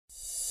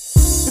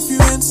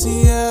in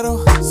Seattle,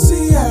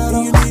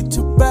 Seattle. You need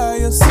to buy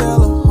or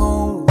sell a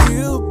home.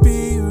 We'll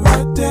be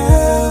right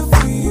there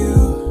for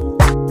you.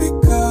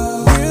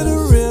 Because we're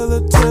the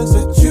realtors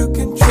that you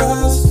can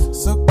trust.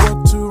 So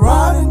go to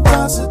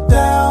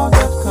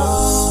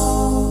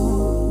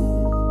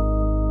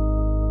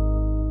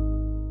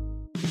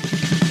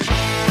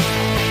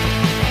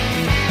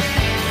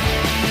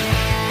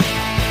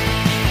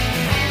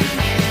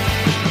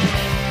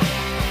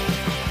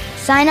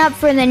Sign up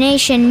for the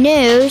Nation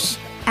News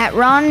at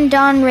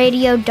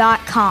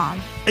RonandDonRadio.com.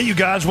 Hey, you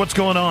guys, what's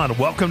going on?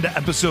 Welcome to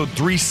episode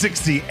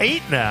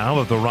 368 now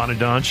of the Ron and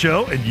Don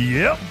Show. And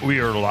yep, we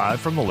are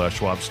live from the Les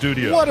Schwab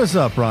studio. What is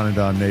up, Ron and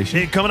Don Nation?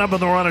 Hey, coming up on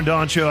the Ron and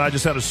Don Show, I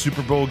just had a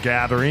Super Bowl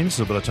gathering.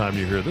 So by the time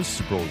you hear this,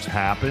 Super Bowl has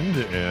happened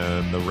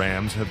and the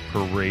Rams have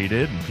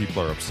paraded. And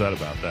people are upset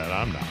about that.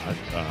 I'm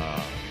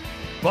not.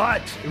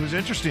 But it was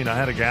interesting. I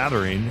had a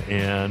gathering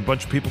and a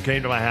bunch of people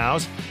came to my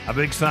house. A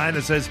big sign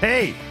that says,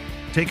 hey,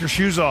 take your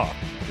shoes off.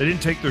 They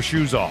didn't take their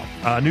shoes off.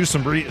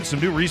 Some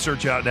new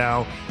research out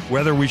now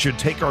whether we should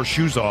take our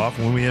shoes off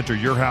when we enter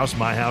your house,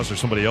 my house, or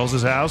somebody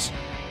else's house.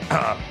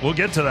 We'll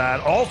get to that.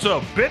 Also,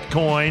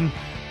 Bitcoin.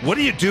 What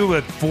do you do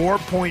with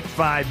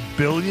 $4.5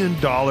 billion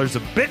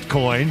of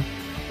Bitcoin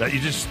that you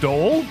just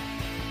stole?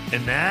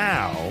 And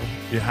now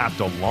you have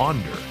to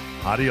launder.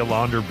 How do you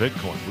launder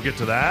Bitcoin? We'll get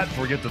to that.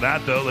 Before we get to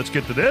that, though, let's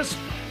get to this.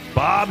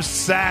 Bob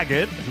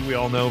Saget, who we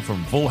all know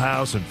from Full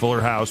House and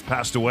Fuller House,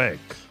 passed away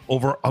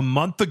over a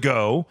month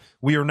ago.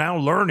 We are now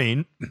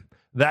learning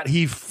that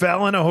he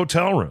fell in a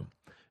hotel room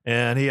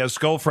and he has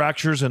skull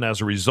fractures. And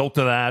as a result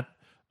of that,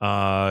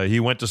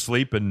 he went to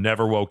sleep and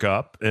never woke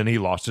up and he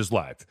lost his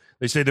life.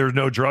 They say there's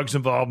no drugs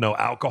involved, no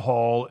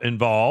alcohol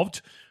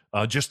involved,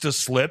 just a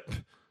slip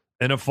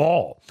and a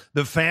fall.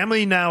 The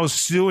family now is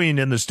suing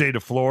in the state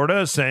of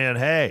Florida saying,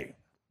 hey,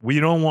 we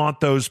don't want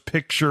those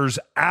pictures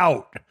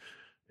out.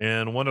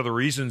 And one of the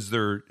reasons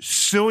they're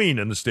suing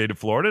in the state of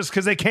Florida is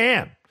because they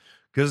can.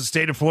 Because the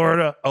state of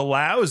Florida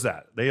allows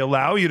that. They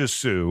allow you to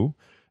sue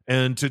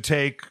and to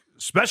take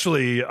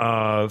especially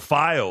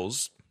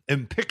files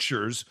and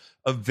pictures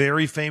of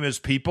very famous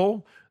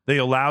people. They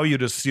allow you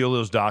to steal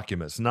those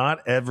documents. Not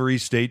every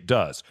state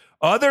does.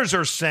 Others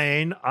are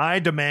saying, I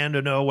demand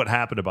to know what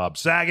happened to Bob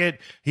Saget.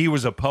 He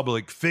was a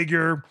public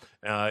figure,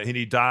 and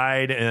he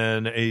died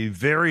in a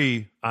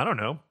very,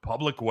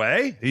 public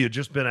way. He had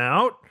just been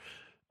out.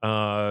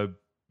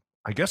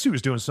 I guess he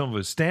was doing some of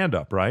his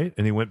stand-up, right?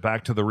 And he went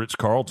back to the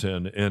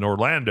Ritz-Carlton in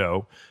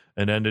Orlando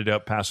and ended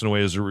up passing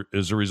away as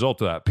a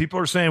result of that. People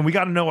are saying, we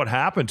got to know what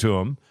happened to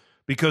him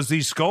because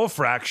these skull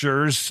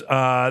fractures,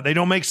 they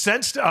don't make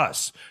sense to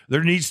us.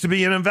 There needs to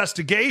be an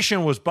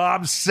investigation. Was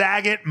Bob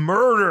Saget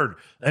murdered?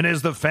 And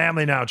is the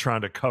family now trying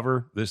to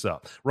cover this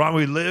up? Ron,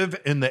 we live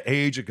in the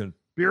age of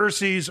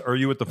conspiracies. Are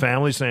you with the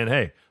family saying,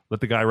 hey, let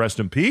the guy rest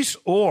in peace?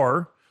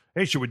 Or,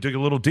 hey, should we dig a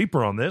little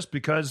deeper on this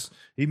because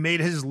he made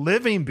his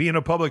living being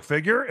a public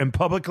figure and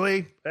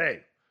publicly,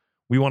 hey,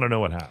 we want to know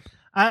what happened.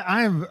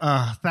 I am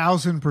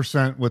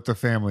 1,000% with the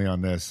family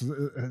on this.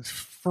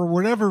 For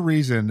whatever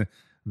reason,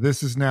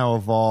 this has now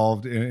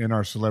evolved in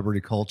our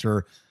celebrity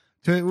culture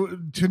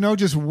to know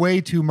just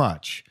way too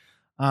much.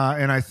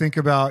 And I think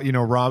about,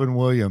 Robin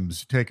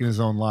Williams taking his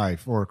own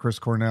life or Chris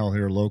Cornell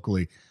here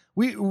locally.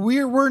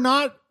 We're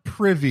not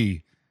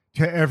privy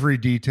to every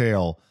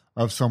detail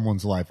of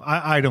someone's life.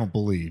 I don't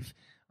believe.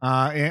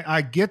 And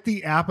I get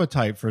the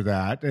appetite for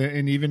that.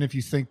 And even if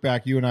you think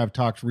back, you and I have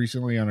talked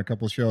recently on a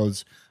couple of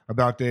shows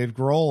about Dave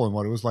Grohl and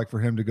what it was like for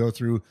him to go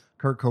through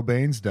Kurt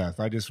Cobain's death.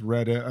 I just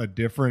read a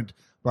different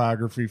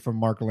biography from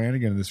Mark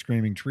Lanigan, The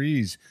Screaming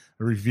Trees,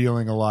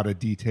 revealing a lot of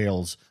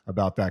details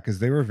about that because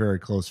they were very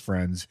close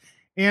friends.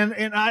 And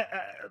I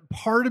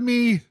part of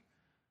me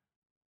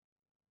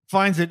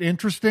finds it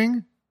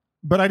interesting,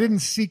 but I didn't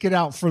seek it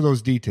out for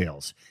those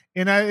details.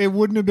 And it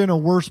wouldn't have been a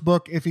worse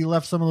book if he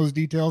left some of those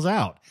details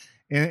out.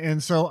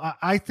 And so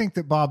I think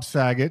that Bob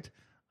Saget,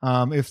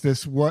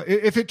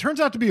 if it turns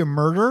out to be a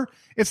murder,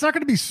 it's not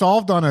going to be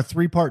solved on a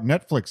 3-part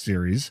Netflix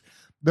series.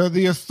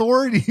 The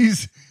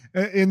authorities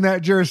in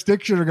that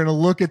jurisdiction are going to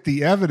look at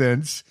the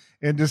evidence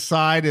and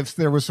decide if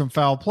there was some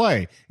foul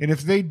play. And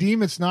if they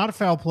deem it's not a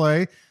foul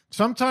play,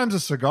 sometimes a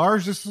cigar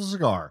is just a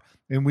cigar.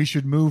 And we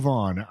should move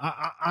on.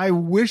 I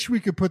wish we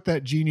could put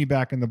that genie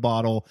back in the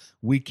bottle.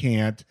 We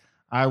can't.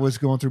 I was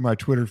going through my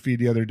Twitter feed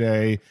the other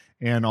day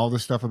and all the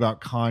stuff about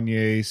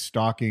Kanye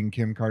stalking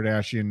Kim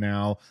Kardashian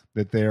now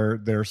that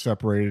they're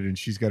separated and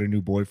she's got a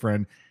new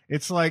boyfriend.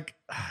 It's like,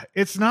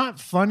 it's not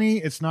funny.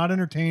 It's not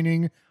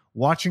entertaining.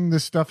 Watching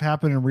this stuff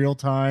happen in real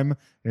time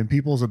and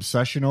people's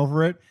obsession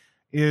over it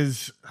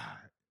is,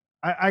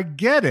 I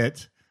get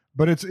it,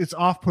 but it's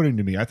off-putting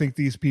to me. I think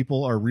these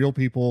people are real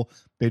people.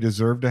 They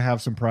deserve to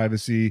have some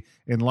privacy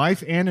in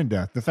life and in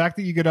death. The fact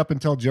that you get up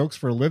and tell jokes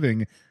for a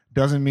living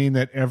doesn't mean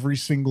that every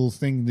single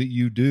thing that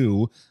you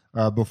do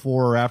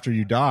before or after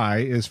you die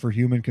is for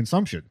human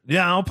consumption.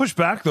 Yeah, I'll push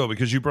back, though,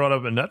 because you brought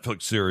up a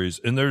Netflix series,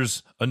 and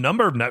there's a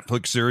number of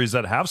Netflix series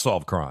that have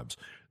solved crimes.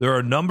 There are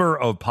a number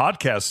of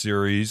podcast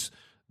series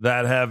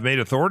that have made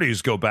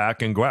authorities go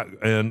back and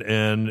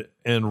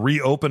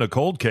reopen a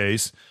cold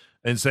case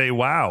and say,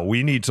 wow,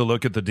 we need to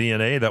look at the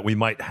DNA that we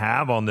might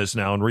have on this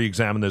now and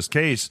re-examine this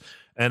case.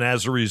 And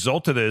as a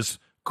result of this,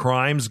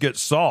 crimes get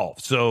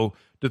solved. So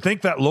to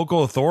think that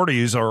local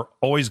authorities are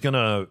always going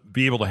to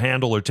be able to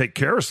handle or take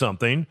care of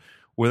something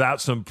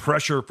without some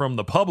pressure from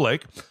the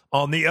public.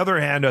 On the other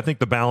hand, I think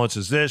the balance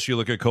is this. You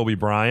look at Kobe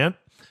Bryant,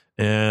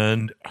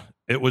 and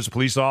it was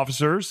police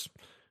officers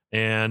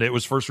and it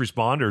was first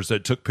responders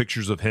that took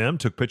pictures of him,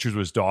 took pictures of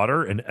his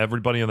daughter, and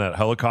everybody in that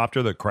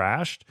helicopter that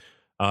crashed.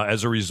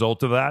 As a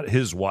result of that,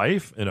 his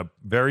wife, in a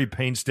very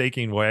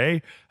painstaking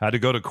way, had to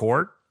go to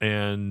court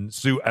and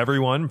sue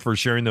everyone for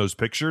sharing those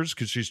pictures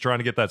because she's trying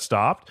to get that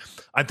stopped.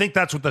 I think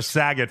that's what the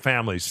Saget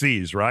family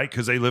sees, right?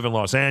 Because they live in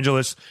Los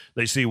Angeles.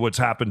 They see what's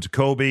happened to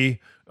Kobe.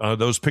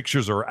 Those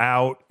pictures are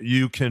out.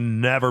 You can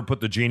never put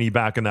the genie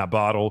back in that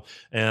bottle.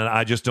 And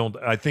I just don't,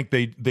 I think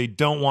they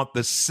don't want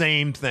the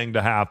same thing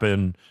to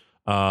happen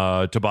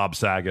to Bob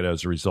Saget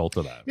as a result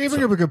of that. You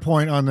bring up a good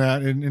point on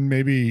that, and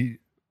maybe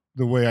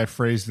the way I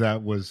phrased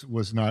that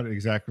was not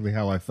exactly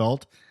how I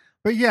felt.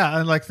 But yeah,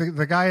 and like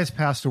the guy has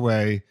passed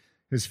away.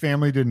 His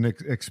family didn't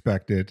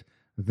expect it.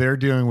 They're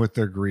dealing with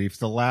their grief.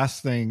 The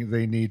last thing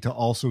they need to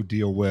also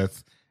deal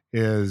with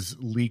is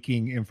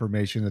leaking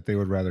information that they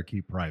would rather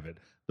keep private.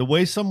 The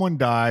way someone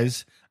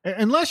dies,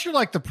 unless you're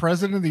like the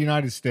president of the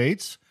United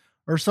States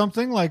or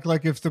something, like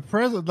if the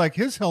president, like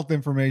his health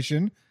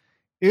information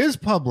is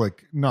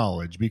public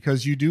knowledge,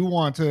 because you do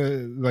want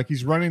to, like,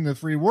 he's running the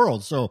free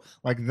world. So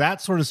like that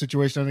sort of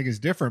situation I think is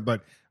different.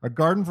 But a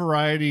garden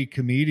variety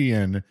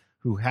comedian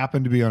who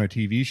happened to be on a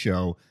TV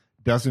show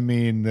doesn't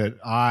mean that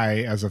I,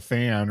 as a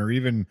fan, or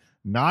even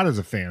not as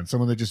a fan,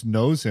 someone that just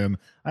knows him,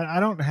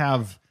 I don't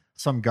have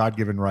some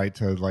God-given right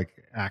to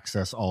like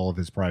access all of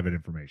his private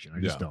information. I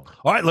just don't.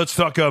 All right, let's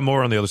talk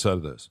more on the other side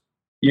of this.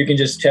 You can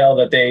just tell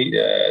that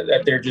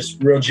they're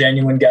just real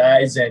genuine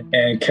guys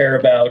and care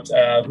about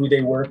who they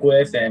work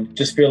with, and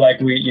just feel like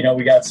we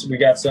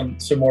got some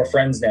more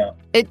friends now.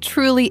 It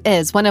truly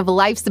is one of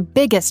life's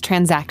biggest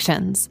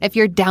transactions. If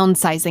you're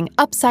downsizing,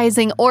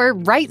 upsizing, or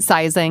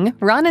right-sizing,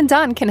 Ron and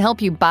Don can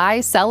help you buy,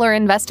 sell, or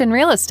invest in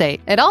real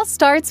estate. It all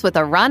starts with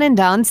a Ron and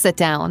Don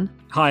sit-down.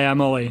 Hi, I'm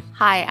Ollie.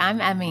 Hi,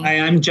 I'm Emmy. Hi,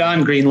 I'm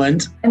John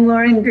Greenland. I'm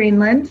Lauren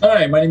Greenland.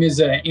 Hi, my name is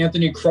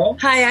Anthony Kroll.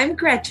 Hi, I'm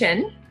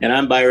Gretchen. And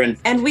I'm Byron.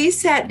 And we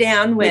sat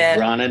down with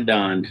Ron and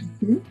Don.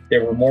 They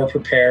were more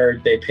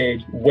prepared. They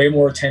paid way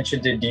more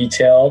attention to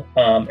detail,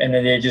 and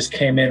then they just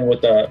came in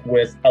with a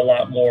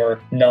lot more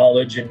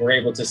knowledge, and were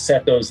able to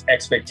set those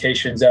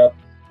expectations up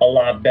a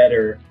lot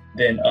better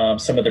than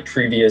some of the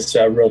previous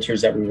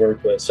realtors that we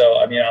worked with. So,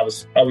 I mean, I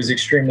was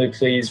extremely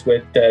pleased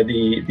with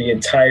the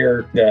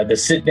entire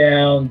sit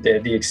down,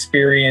 the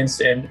experience,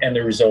 and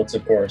the results,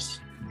 of course.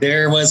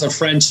 There was a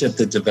friendship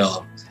that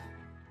developed,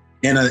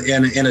 and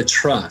a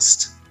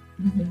trust.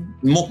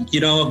 Mm-hmm. You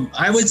know,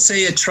 I would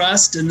say a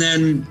trust, and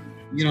then,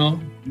 you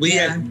know, we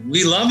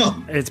love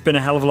them. It's been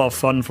a hell of a lot of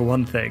fun, for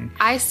one thing.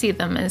 I see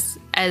them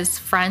as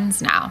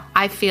friends now.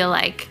 I feel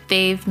like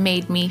they've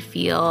made me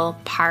feel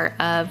part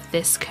of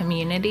this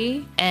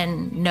community,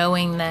 and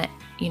knowing that,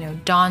 you know,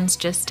 Don's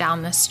just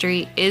down the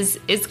street is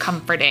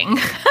comforting.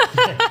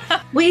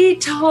 We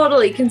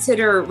totally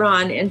consider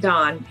Ron and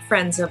Don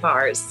friends of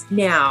ours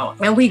now,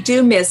 and we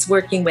do miss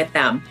working with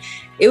them.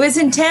 It was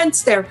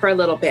intense there for a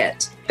little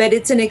bit, but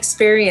it's an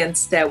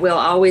experience that we'll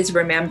always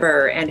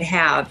remember and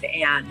have,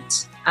 and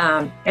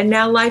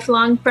now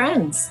lifelong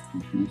friends.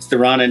 It's the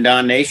Ron and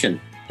Don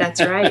Nation.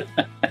 That's right.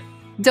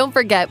 Don't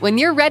forget, when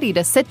you're ready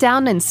to sit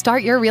down and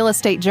start your real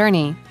estate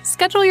journey,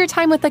 schedule your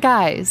time with the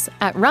guys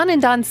at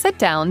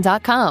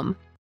ronanddonsitdown.com.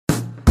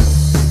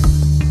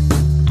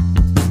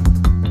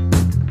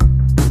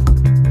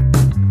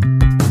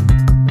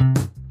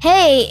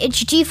 Hey,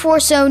 it's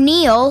G-Force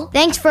O'Neill.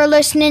 Thanks for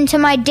listening to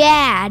my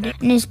dad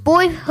and his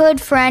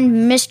boyhood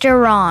friend, Mr.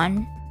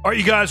 Ron. All right,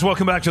 you guys,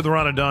 welcome back to the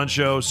Ron and Don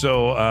Show.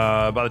 So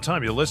by the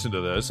time you listen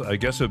to this, I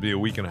guess it would be a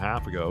week and a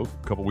half ago,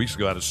 a couple weeks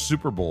ago, at a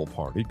Super Bowl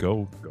party.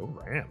 Go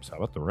Rams. How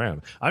about the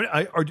Rams?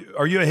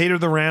 Are you a hater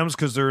of the Rams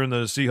because they're in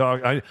the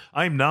Seahawks?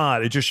 I'm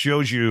not. It just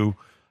shows you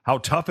how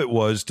tough it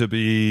was to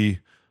be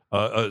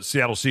a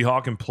Seattle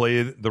Seahawk and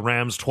play the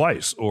Rams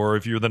twice. Or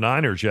if you're the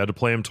Niners, you had to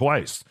play them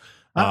twice.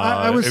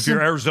 If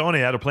you're Arizona,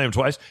 you had to play them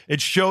twice.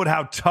 It showed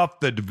how tough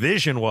the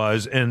division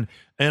was, and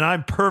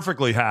I'm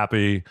perfectly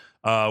happy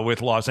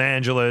with Los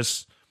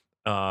Angeles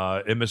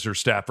and Mr.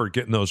 Stafford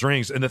getting those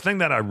rings. And the thing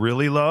that I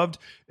really loved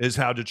is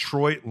how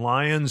Detroit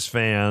Lions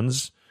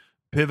fans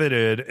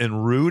pivoted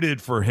and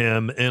rooted for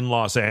him in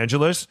Los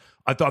Angeles.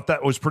 I thought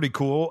that was pretty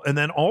cool. And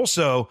then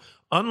also,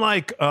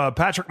 unlike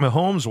Patrick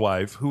Mahomes'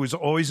 wife, who is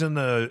always in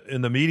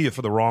the media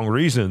for the wrong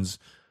reasons,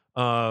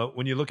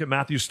 when you look at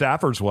Matthew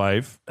Stafford's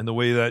wife and the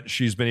way that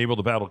she's been able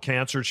to battle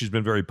cancer, she's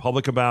been very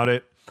public about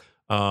it.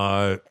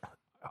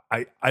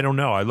 I don't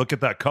know. I look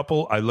at that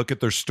couple. I look at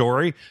their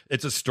story.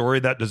 It's a story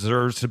that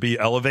deserves to be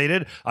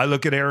elevated. I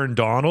look at Aaron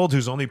Donald,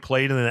 who's only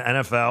played in the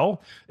NFL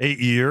 8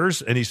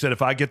 years, and he said,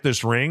 if I get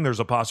this ring, there's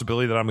a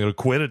possibility that I'm going to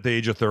quit at the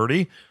age of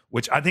 30.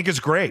 which I think is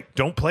great.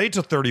 Don't play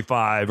to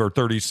 35 or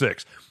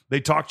 36. They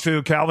talked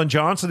to Calvin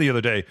Johnson the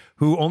other day,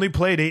 who only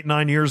played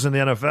 8-9 years in the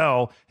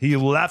NFL. He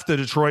left the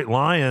Detroit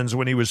Lions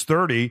when he was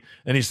 30,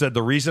 and he said,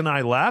 the reason I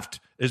left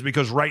is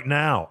because right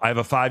now I have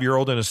a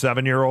 5-year-old and a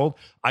 7-year-old.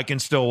 I can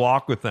still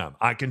walk with them.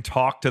 I can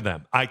talk to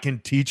them. I can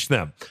teach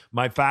them.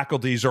 My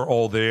faculties are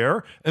all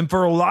there. And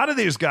for a lot of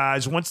these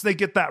guys, once they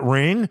get that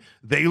ring,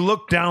 they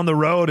look down the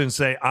road and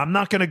say, I'm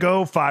not going to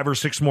go 5 or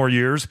 6 more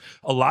years.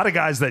 A lot of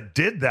guys that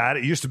did that,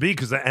 it used to be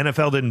because the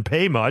NFL didn't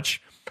pay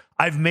much.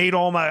 I've made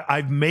all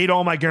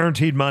my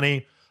guaranteed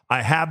money.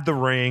 I have the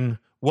ring.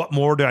 What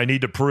more do I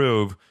need to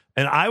prove?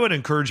 And I would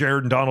encourage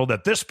Aaron Donald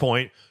at this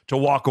point to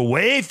walk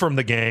away from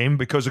the game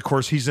because, of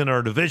course, he's in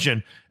our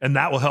division, and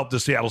that will help the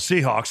Seattle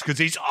Seahawks because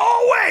he's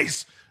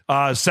always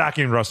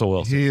sacking Russell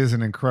Wilson. He is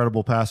an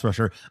incredible pass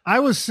rusher. I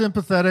was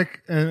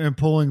sympathetic and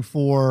pulling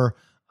for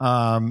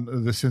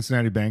the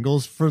Cincinnati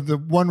Bengals for the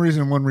one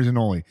reason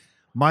only.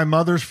 My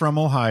mother's from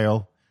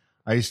Ohio.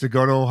 I used to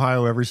go to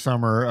Ohio every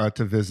summer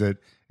to visit.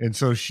 And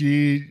so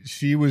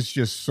she was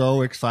just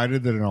so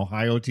excited that an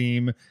Ohio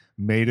team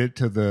made it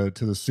to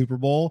the Super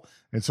Bowl.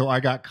 And so I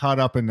got caught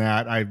up in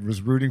that. I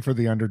was rooting for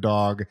the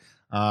underdog.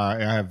 I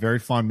have very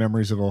fond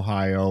memories of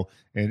Ohio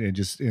and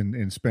just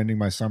in spending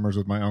my summers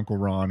with my Uncle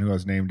Ron, who I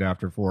was named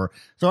after for.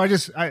 So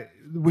I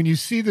when you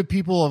see the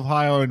people of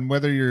Ohio, and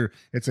whether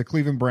it's a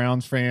Cleveland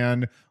Browns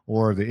fan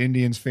or the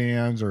Indians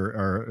fans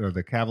or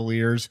the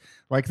Cavaliers,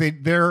 like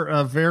they're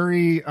a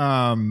very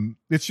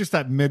it's just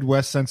that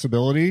Midwest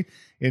sensibility.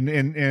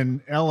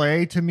 And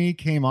LA to me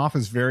came off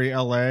as very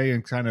LA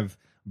and kind of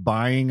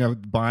buying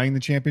the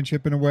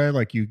championship in a way.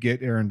 Like you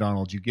get Aaron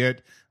Donald, you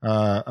get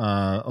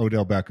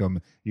Odell Beckham,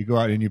 you go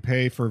out and you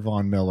pay for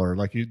Von Miller,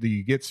 like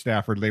you get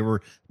Stafford. They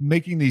were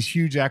making these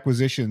huge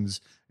acquisitions,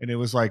 and it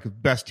was like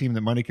best team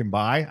that money can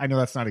buy. I know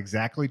that's not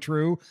exactly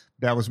true.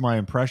 That was my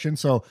impression.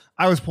 So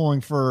I was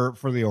pulling for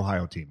the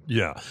Ohio team.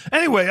 Yeah.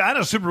 Anyway, I had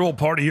a Super Bowl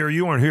party here.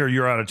 You weren't here.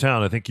 You were out of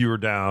town. I think you were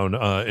down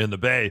in the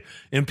Bay.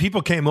 And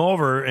people came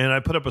over, and I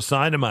put up a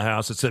sign in my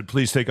house that said,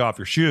 please take off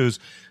your shoes.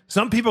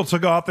 Some people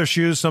took off their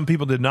shoes. Some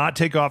people did not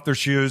take off their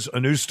shoes. A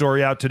news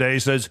story out today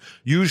says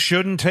you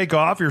shouldn't take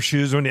off your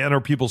shoes when you enter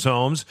people's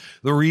homes.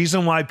 The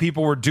reason why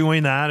people were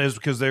doing that is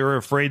because they were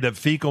afraid that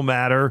fecal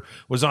matter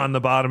was on the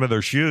bottom of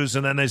their shoes.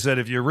 And then they said,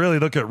 if you really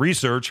look at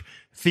research,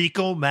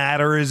 fecal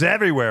matter is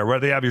everywhere,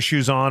 whether you have your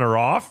shoes on or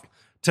off.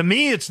 To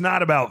me, it's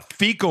not about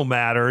fecal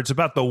matter. It's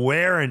about the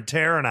wear and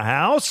tear in a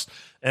house.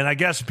 And I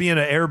guess being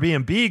an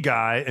Airbnb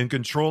guy and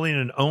controlling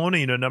and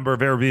owning a number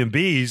of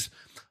Airbnbs,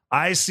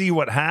 I see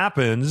what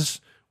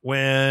happens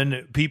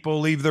when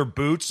people leave their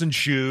boots and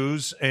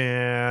shoes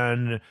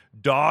and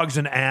dogs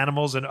and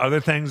animals and other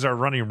things are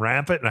running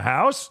rampant in a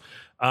house.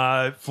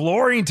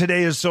 Flooring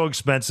today is so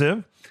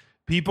expensive.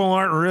 People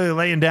aren't really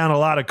laying down a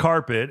lot of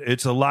carpet.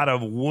 It's a lot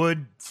of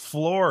wood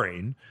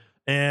flooring,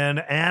 and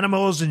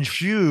animals and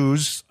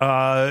shoes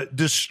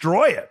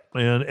destroy it.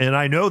 And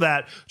I know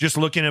that just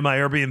looking at my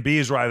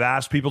Airbnbs where I've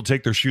asked people to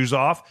take their shoes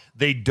off,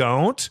 they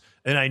don't.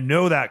 And I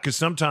know that because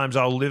sometimes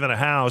I'll live in a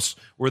house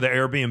where the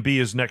Airbnb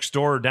is next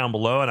door or down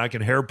below, and I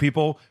can hear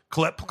people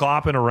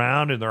clopping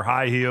around in their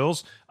high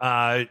heels.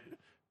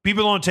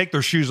 People don't take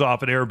their shoes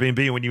off at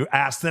Airbnb when you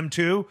ask them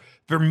to.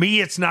 For me,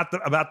 it's not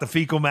about the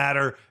fecal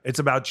matter. It's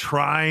about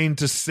trying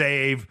to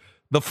save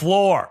the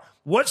floor.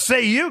 What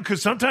say you?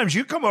 Because sometimes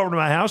you come over to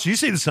my house, you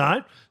see the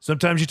sign.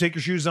 Sometimes you take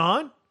your shoes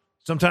on.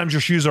 Sometimes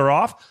your shoes are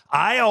off.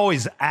 I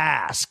always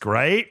ask,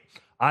 right?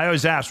 I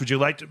always ask, would you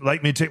like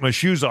me to take my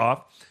shoes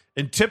off?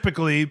 And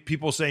typically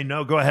people say,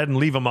 no, go ahead and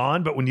leave them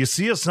on. But when you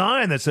see a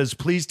sign that says,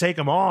 please take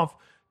them off,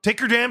 take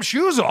your damn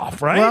shoes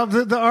off, right? Well,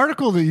 the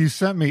article that you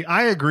sent me,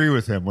 I agree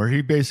with him, where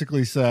he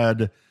basically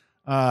said,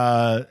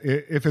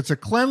 if it's a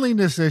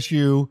cleanliness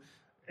issue,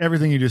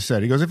 everything you just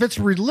said. He goes, if it's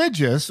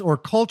religious or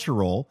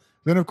cultural,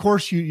 then of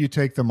course you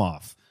take them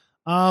off.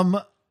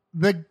 I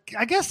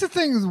guess the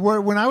thing is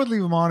when I would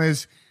leave them on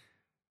is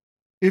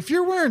if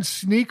you're wearing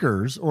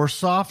sneakers or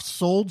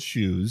soft-soled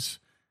shoes,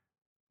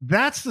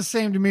 that's the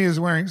same to me as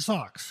wearing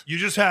socks. You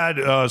just had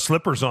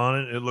slippers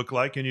on, it looked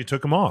like, and you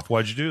took them off.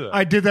 Why'd you do that?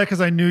 I did that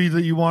because I knew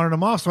that you wanted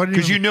them off. So I didn't.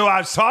 Because you knew I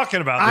was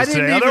talking about this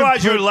today.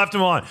 Otherwise, you would have left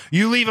them on.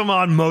 You leave them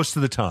on most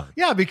of the time.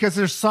 Yeah, because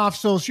they're soft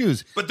sole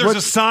shoes. But there's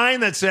a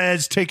sign that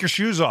says take your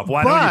shoes off.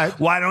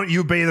 Why don't you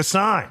obey the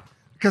sign?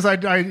 Because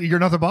you're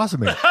not the boss of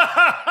me.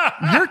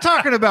 You're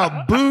talking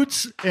about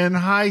boots and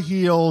high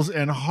heels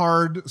and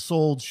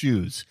hard-soled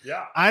shoes.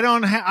 Yeah,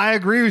 I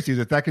agree with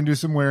you that can do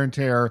some wear and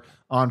tear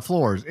on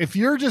floors. If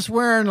you're just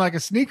wearing like a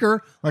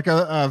sneaker, like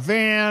a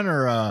Van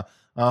or a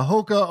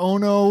Hoka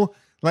Ono,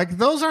 like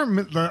those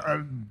aren't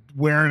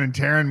wearing and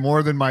tearing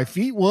more than my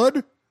feet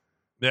would.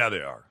 Yeah,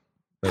 they are.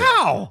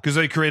 How? Because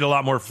they create a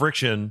lot more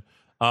friction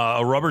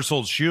A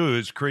rubber-soled shoe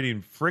is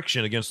creating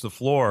friction against the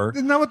floor.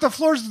 Isn't that what the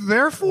floor's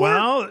there for?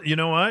 Well, you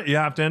know what? You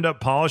have to end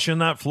up polishing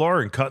that floor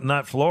and cutting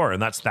that floor,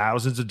 and that's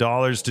thousands of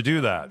dollars to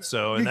do that.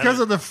 So because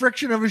of the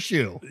friction of a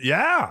shoe.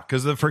 Yeah,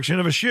 because of the friction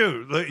of a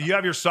shoe. You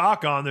have your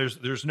sock on.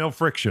 There's no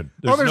friction.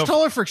 There's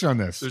total friction on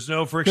this. There's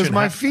no friction. Because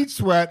my feet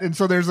sweat, and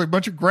so there's a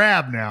bunch of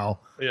grab now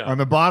on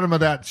the bottom of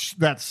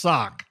that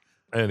sock.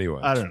 Anyway,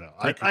 I don't know.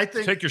 I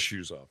think take your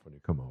shoes off when you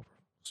come over.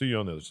 See you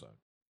on the other side.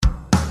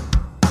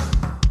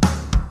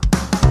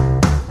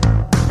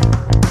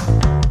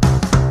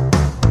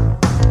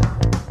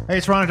 Hey,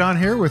 it's Ron and Don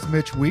here with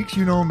Mitch Weeks.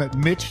 You know him at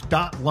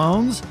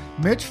Mitch.Loans.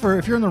 Mitch,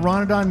 if you're in the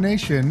Ron and Don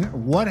Nation,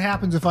 what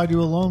happens if I do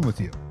a loan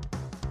with you?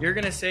 You're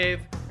going to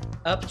save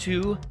up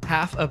to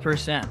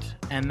 0.5%,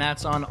 and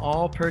that's on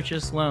all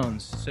purchase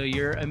loans. So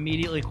you're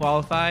immediately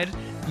qualified.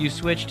 You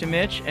switch to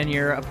Mitch, and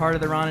you're a part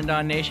of the Ron and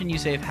Don Nation. You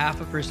save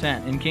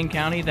 0.5%. In King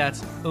County,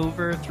 that's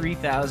over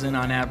 $3,000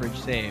 on average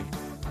saved.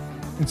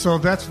 And so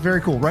that's very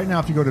cool. Right now,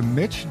 if you go to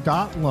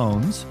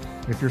Mitch.Loans,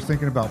 if you're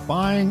thinking about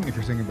buying, if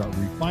you're thinking about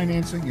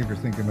refinancing, if you're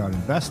thinking about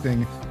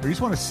investing, or you just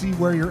want to see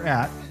where you're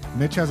at,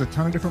 Mitch has a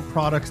ton of different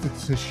products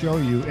to show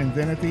you. And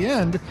then at the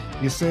end,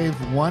 you save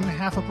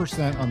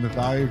 0.5% on the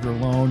value of your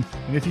loan.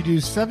 And if you do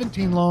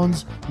 17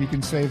 loans, you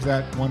can save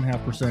that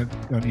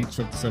 0.5% on each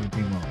of the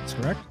 17 loans,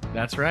 correct?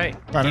 That's right.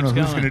 I don't know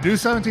who's going to do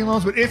 17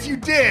 loans, but if you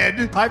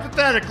did,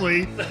 hypothetically,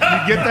 you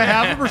get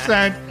the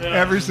 0.5%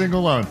 every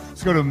single loan.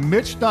 So go to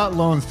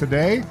Mitch.Loans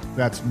today.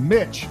 That's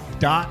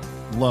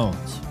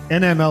Mitch.Loans.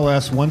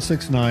 NMLS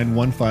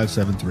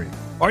 1691573.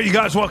 All right, you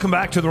guys, welcome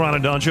back to the Ron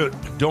and Don Show.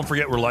 Don't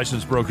forget, we're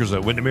licensed brokers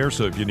at Windermere,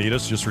 so if you need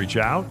us, just reach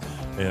out.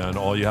 And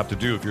all you have to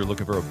do, if you're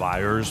looking for a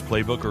buyer's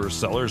playbook or a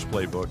seller's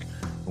playbook,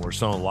 and we're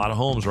selling a lot of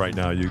homes right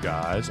now, you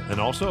guys, and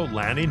also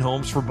landing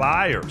homes for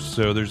buyers.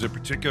 So there's a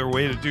particular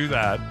way to do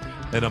that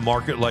in a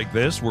market like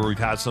this where we've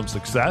had some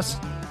success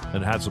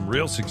and had some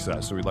real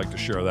success. So we'd like to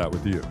share that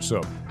with you.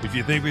 So if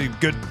you think we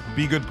could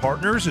be good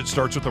partners, it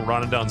starts with the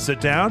Ron and Don sit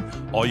down.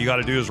 All you got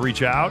to do is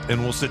reach out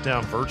and we'll sit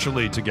down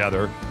virtually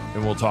together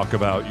and we'll talk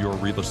about your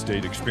real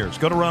estate experience.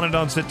 Go to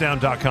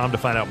ronanddonsitdown.com to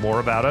find out more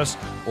about us,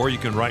 or you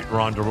can write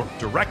Ron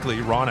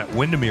directly,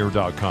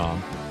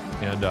 ron@windermere.com,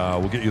 and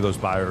we'll get you those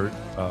buyer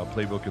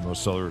playbook and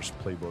those sellers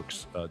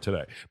playbooks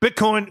today.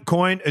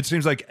 Bitcoin, it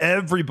seems like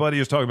everybody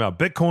is talking about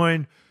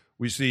Bitcoin.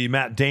 We see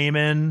Matt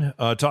Damon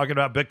talking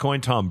about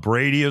Bitcoin. Tom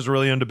Brady is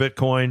really into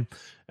Bitcoin.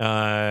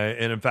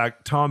 And in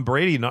fact, Tom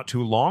Brady, not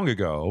too long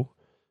ago,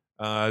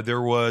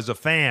 there was a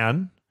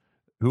fan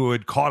who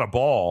had caught a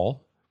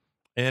ball,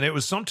 and it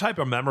was some type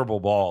of memorable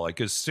ball, like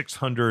his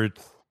 600th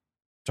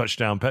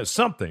touchdown pass,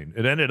 something.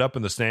 It ended up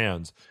in the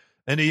stands.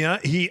 And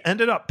he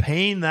ended up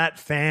paying that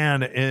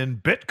fan in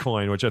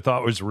Bitcoin, which I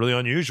thought was really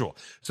unusual.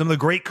 Some of the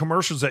great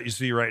commercials that you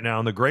see right now,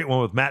 and the great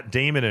one with Matt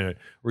Damon in it,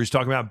 where he's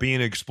talking about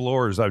being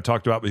explorers, I've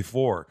talked about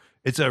before.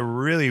 It's a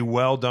really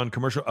well-done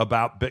commercial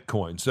about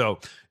Bitcoin. So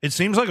it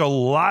seems like a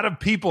lot of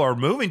people are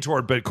moving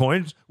toward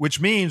Bitcoin,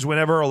 which means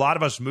whenever a lot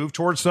of us move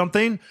towards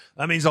something,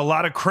 that means a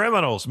lot of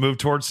criminals move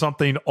towards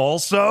something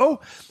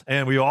also.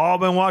 And we've all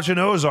been watching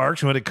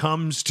Ozarks. When it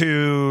comes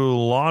to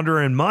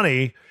laundering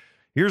money,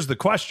 here's the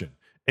question.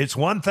 It's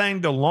one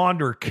thing to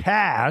launder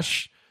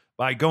cash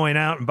by going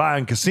out and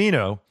buying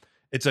casino.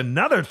 It's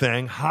another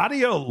thing. How do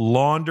you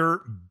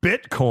launder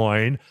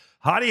Bitcoin?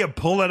 How do you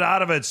pull it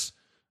out of its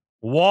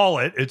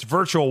wallet, its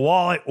virtual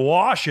wallet,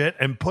 wash it,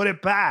 and put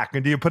it back?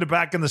 And do you put it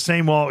back in the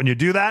same wallet when you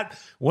do that?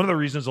 One of the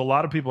reasons a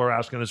lot of people are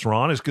asking this,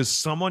 Ron, is because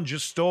someone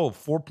just stole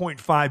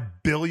 $4.5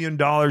 billion in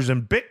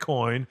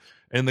Bitcoin.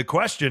 And the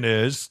question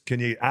is, can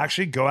you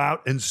actually go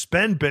out and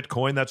spend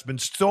Bitcoin that's been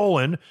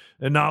stolen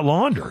and not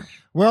laundered?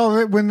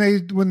 Well, when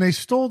they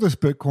stole this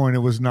Bitcoin, it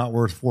was not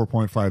worth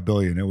 $4.5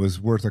 billion. It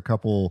was worth a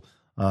couple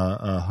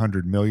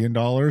 $100 million,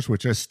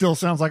 which still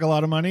sounds like a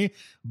lot of money.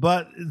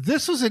 But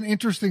this was an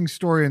interesting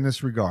story in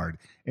this regard.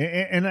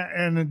 And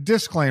a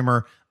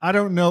disclaimer, I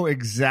don't know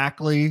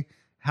exactly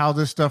how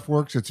this stuff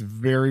works. It's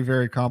very,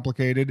 very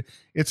complicated.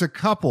 It's a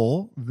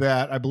couple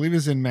that I believe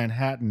is in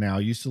Manhattan now,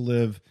 used to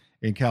live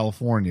in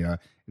California.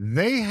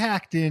 They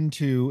hacked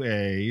into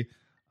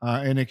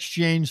an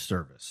exchange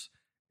service.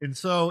 And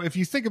so if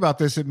you think about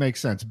this, it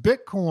makes sense.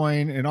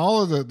 Bitcoin and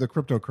all of the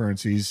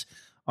cryptocurrencies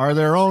are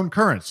their own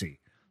currency.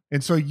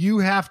 And so you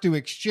have to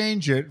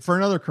exchange it for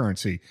another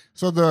currency.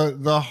 So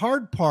the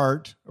hard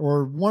part,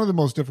 or one of the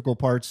most difficult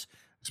parts,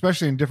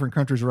 especially in different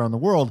countries around the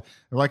world,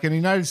 like in the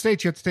United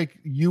States, you have to take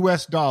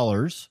US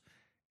dollars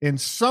and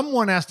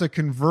someone has to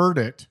convert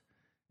it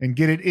and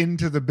get it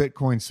into the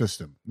Bitcoin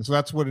system. And so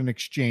that's what an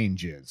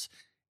exchange is.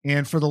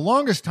 And for the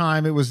longest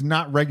time, it was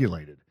not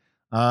regulated.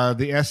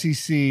 The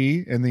SEC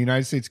and the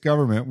United States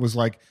government was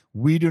like,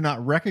 we do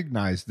not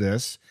recognize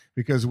this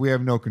because we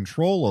have no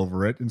control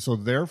over it. And so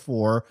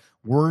therefore,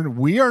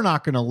 we are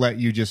not going to let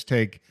you just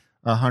take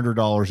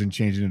 $100 and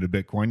change it into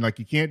Bitcoin. Like,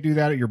 you can't do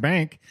that at your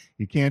bank.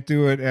 You can't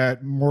do it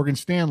at Morgan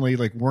Stanley.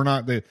 Like, we're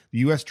not, the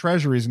U.S.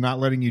 Treasury is not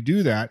letting you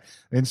do that.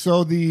 And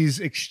so these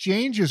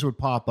exchanges would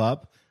pop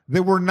up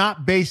that were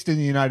not based in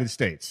the United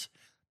States.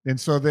 And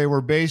so they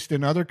were based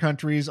in other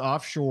countries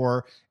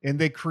offshore, and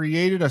they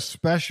created a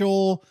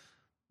special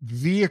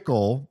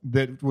vehicle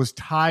that was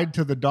tied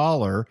to the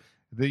dollar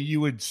that you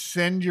would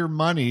send your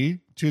money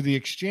to the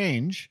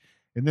exchange.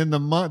 And then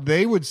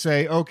they would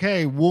say,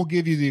 okay, we'll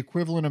give you the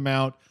equivalent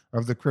amount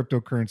of the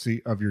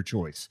cryptocurrency of your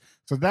choice.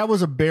 So that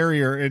was a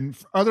barrier. And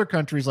other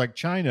countries like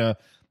China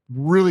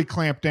really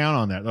clamped down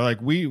on that. They're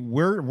like,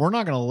 we're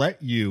not going to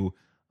let you,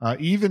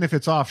 even if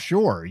it's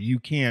offshore, you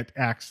can't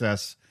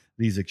access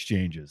these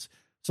exchanges.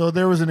 So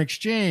there was an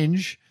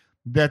exchange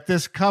that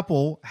this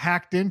couple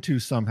hacked into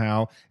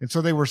somehow. And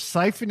so they were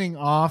siphoning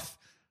off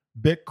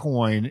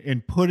Bitcoin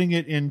and putting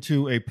it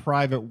into a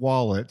private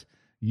wallet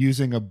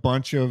using a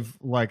bunch of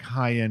like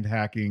high-end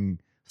hacking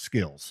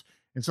skills.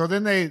 And so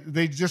then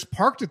they just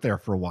parked it there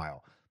for a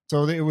while.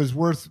 So it was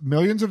worth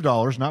millions of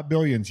dollars, not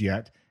billions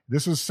yet.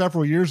 This was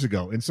several years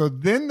ago. And so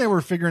then they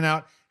were figuring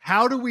out,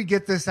 how do we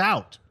get this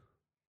out?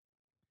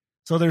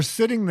 So they're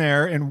sitting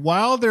there, and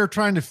while they're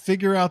trying to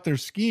figure out their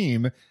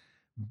scheme,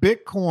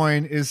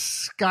 Bitcoin is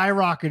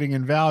skyrocketing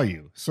in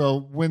value.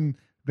 So when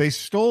they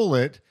stole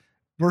it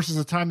versus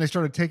the time they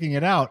started taking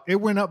it out, it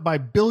went up by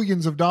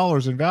billions of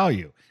dollars in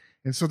value.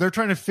 And so they're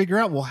trying to figure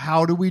out, well,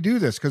 how do we do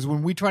this? Because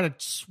when we try to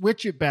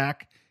switch it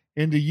back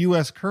into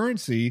U.S.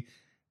 currency,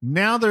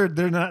 now they're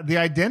not, the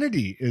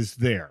identity is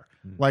there.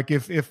 Like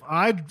if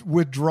I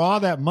withdraw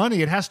that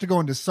money, it has to go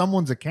into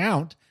someone's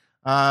account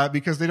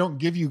because they don't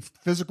give you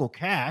physical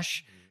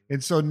cash.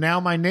 And so now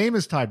my name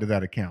is tied to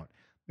that account.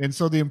 And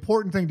so the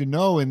important thing to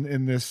know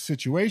in this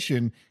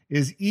situation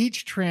is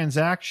each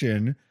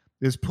transaction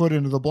is put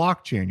into the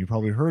blockchain. You've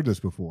probably heard this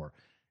before.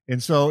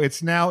 And so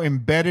it's now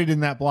embedded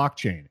in that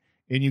blockchain,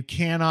 and you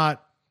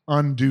cannot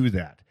undo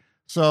that.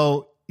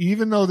 So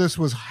even though this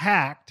was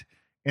hacked,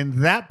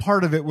 and that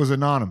part of it was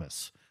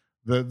anonymous,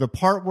 the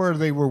part where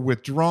they were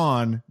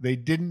withdrawn, they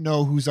didn't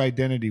know whose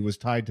identity was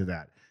tied to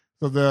that.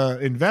 So the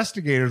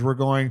investigators were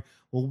going,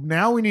 well,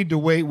 now we need to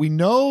wait. We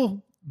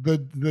know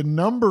the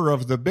number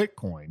of the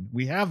Bitcoin.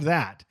 We have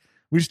that.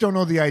 We just don't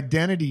know the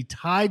identity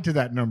tied to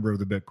that number of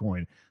the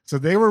Bitcoin. So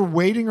they were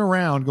waiting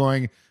around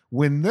going,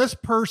 when this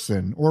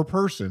person or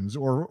persons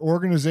or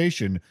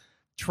organization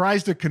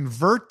tries to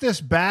convert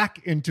this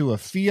back into a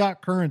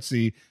fiat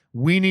currency,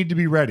 we need to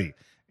be ready.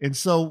 And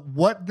so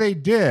what they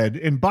did,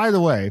 and by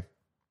the way,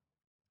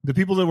 the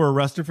people that were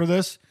arrested for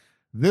this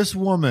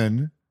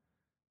woman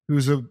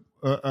who's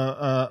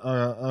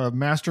a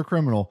master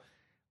criminal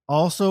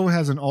also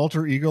has an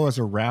alter ego as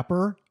a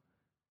rapper.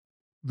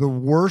 The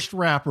worst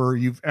rapper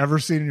you've ever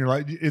seen in your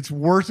life. It's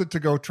worth it to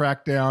go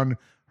track down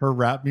her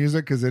rap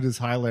music because it is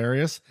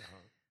hilarious.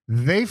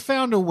 They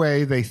found a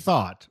way, they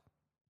thought,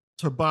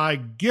 to buy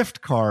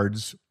gift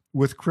cards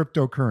with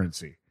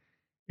cryptocurrency.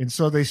 And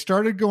so they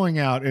started going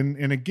out,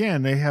 and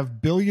again, they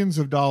have billions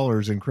of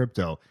dollars in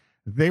crypto.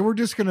 They were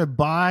just going to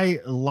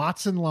buy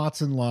lots and lots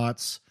and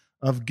lots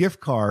of gift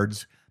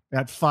cards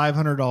at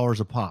 $500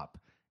 a pop,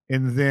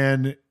 and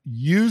then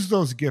use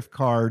those gift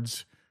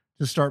cards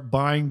to start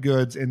buying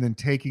goods and then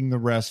taking the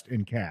rest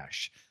in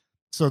cash.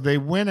 So they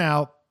went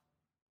out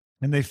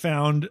and they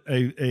found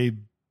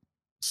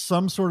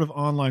some sort of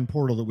online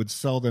portal that would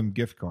sell them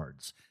gift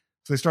cards.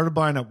 So they started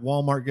buying up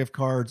Walmart gift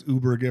cards,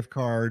 Uber gift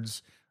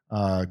cards,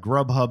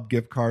 Grubhub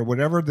gift card,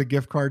 whatever the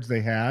gift cards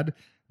they had.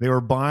 They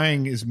were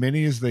buying as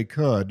many as they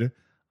could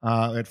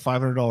at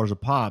 $500 a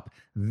pop.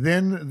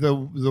 Then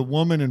the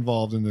woman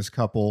involved in this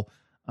couple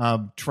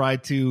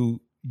tried to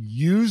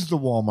use the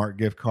Walmart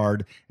gift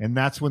card, and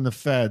that's when the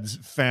feds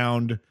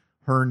found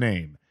her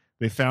name.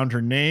 They found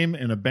her name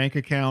in a bank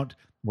account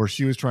where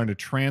she was trying to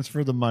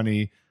transfer the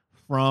money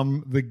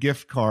from the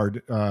gift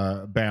card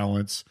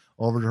balance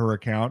over to her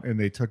account, and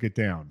they took it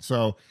down.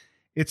 So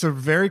it's a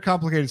very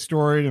complicated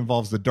story. It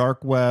involves the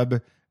dark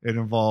web. It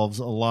involves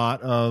a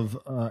lot of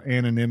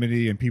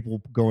anonymity and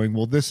people going,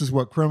 well, this is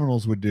what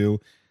criminals would do.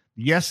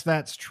 Yes,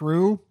 that's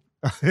true.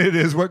 It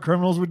is what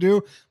criminals would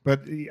do,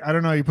 but I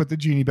don't know. You put the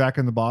genie back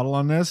in the bottle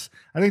on this.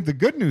 I think the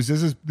good news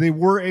is they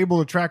were able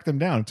to track them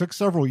down. It took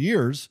several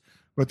years,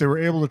 but they were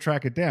able to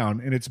track it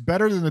down. And it's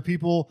better than the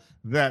people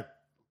that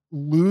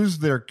lose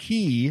their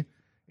key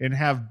and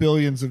have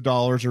billions of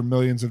dollars or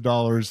millions of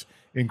dollars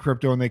in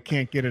crypto and they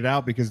can't get it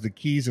out because the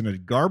key's in a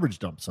garbage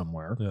dump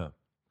somewhere. Yeah.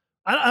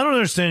 I don't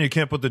understand. You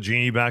can't put the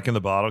genie back in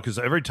the bottle because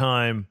every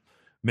time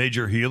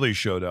Major Healy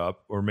showed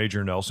up or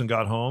Major Nelson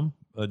got home,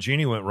 a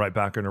genie went right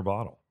back in her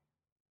bottle.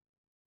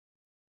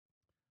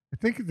 I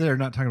think they're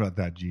not talking about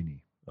that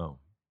genie. Oh,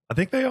 I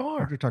think they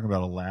are. They're talking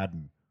about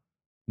Aladdin.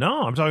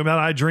 No, I'm talking about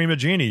I Dream of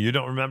Jeannie. You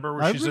don't remember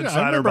where she's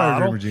inside her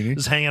bottle,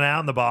 just hanging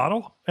out in the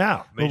bottle?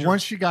 Yeah. But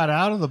once she got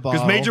out of the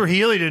bottle. Because Major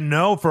Healy didn't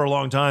know for a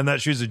long time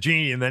that she was a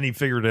genie, and then he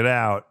figured it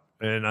out.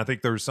 And I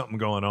think there was something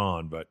going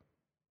on, but.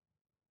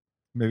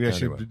 Maybe I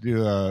should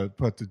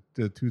put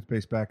the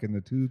toothpaste back in the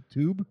tube.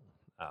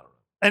 I don't know.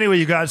 Anyway,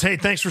 you guys, hey,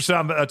 thanks for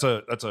stopping. That's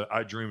a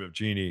I Dream of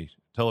Jeannie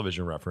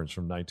television reference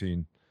from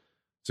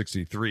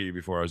 1963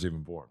 before I was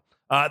even born.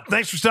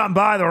 Thanks for stopping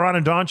by the Ron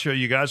and Don Show.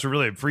 You guys, we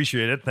really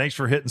appreciate it. Thanks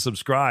for hitting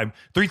subscribe.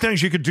 3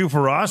 things you could do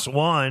for us.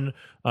 One,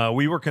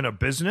 we work in a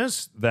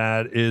business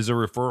that is a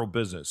referral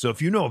business. So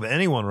if you know of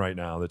anyone right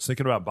now that's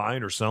thinking about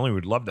buying or selling,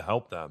 we'd love to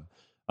help them.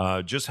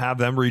 Just have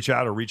them reach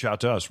out or reach out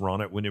to us,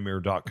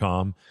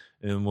 ron@windermere.com,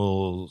 and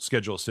we'll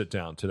schedule a sit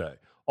down today.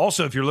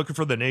 Also, if you're looking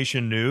for the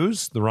Nation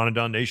News, the Ron and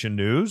Don Nation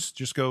News,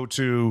 just go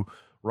to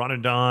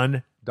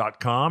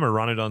ronanddon.com or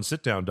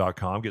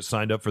ronanddonsitdown.com. Get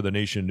signed up for the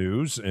Nation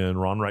News,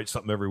 and Ron writes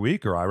something every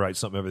week, or I write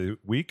something every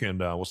week, and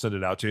we'll send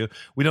it out to you.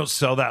 We don't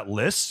sell that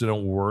list, so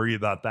don't worry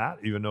about that,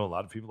 even though a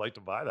lot of people like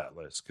to buy that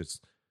list because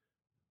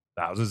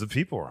thousands of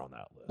people are on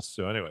that list.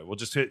 So anyway,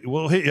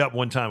 we'll hit you up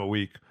one time a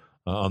week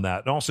on that.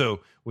 And also,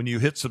 when you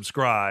hit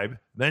subscribe,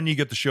 then you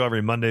get the show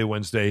every Monday,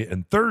 Wednesday,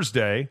 and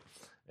Thursday.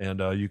 And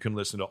you can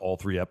listen to all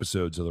 3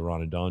 episodes of the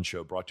Ron and Don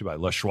Show, brought to you by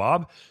Les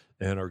Schwab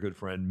and our good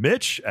friend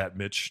Mitch at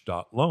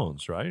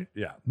Mitch.loans, right?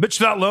 Yeah.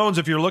 Mitch.loans,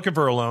 if you're looking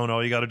for a loan,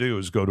 all you got to do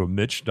is go to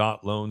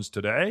Mitch.loans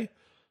today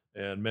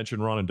and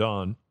mention Ron and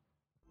Don,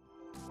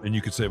 and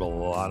you could save a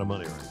lot of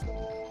money right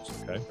now.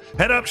 Okay.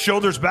 Head up,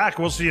 shoulders back.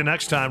 We'll see you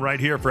next time right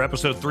here for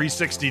episode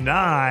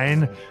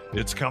 369.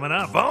 It's coming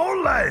up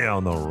only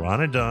on the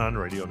Ron and Don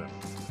Radio Network.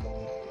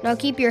 Now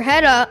keep your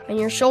head up and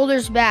your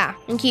shoulders back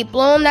and keep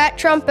blowing that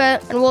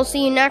trumpet, and we'll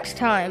see you next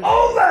time.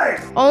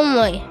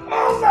 Only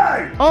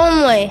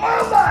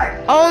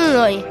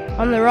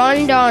on the Ron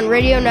and Don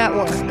Radio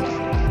Network.